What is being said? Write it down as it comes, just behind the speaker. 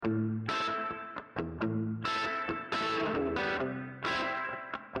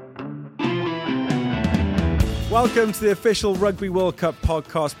Welcome to the official Rugby World Cup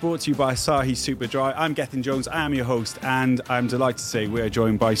podcast brought to you by Asahi Super Dry. I'm Gethin Jones, I am your host, and I'm delighted to say we are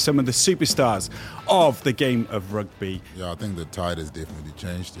joined by some of the superstars of the game of rugby. Yeah, I think the tide has definitely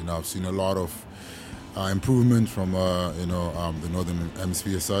changed. I've seen a lot of improvement from the Northern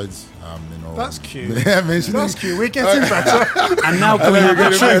Hemisphere sides. That's cute. Yeah, that's cute. We're getting better. And now can we have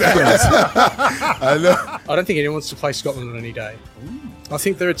the truth? I know. I don't think anyone wants to play Scotland on any day. I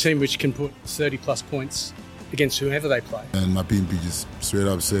think they're a team which can put 30 plus points against whoever they play. And my PMP just straight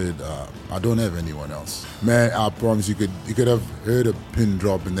up said, I don't have anyone else. Man, I promise you could have heard a pin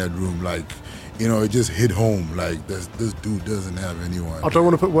drop in that room. It just hit home. Like, this dude doesn't have anyone. I don't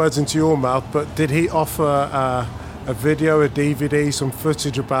want to put words into your mouth, but did he offer a video, a DVD, some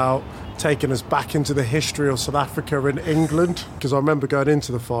footage about taking us back into the history of South Africa and England? Because I remember going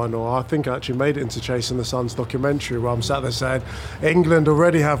into the final, I think I actually made it into Chasing the Sun's documentary, where I'm sat there saying, England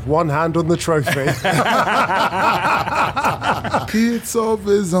already have one hand on the trophy. Kitsov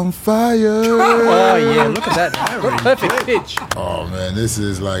is on fire. Oh yeah, look at that. What a perfect pitch. Oh man, this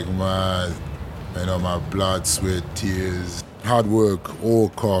is like my blood, sweat, tears, hard work, all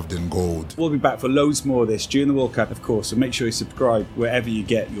carved in gold. We'll be back for loads more of this during the World Cup, of course, so make sure you subscribe wherever you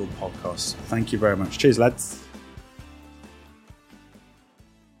get your podcasts. Thank you very much. Cheers, lads.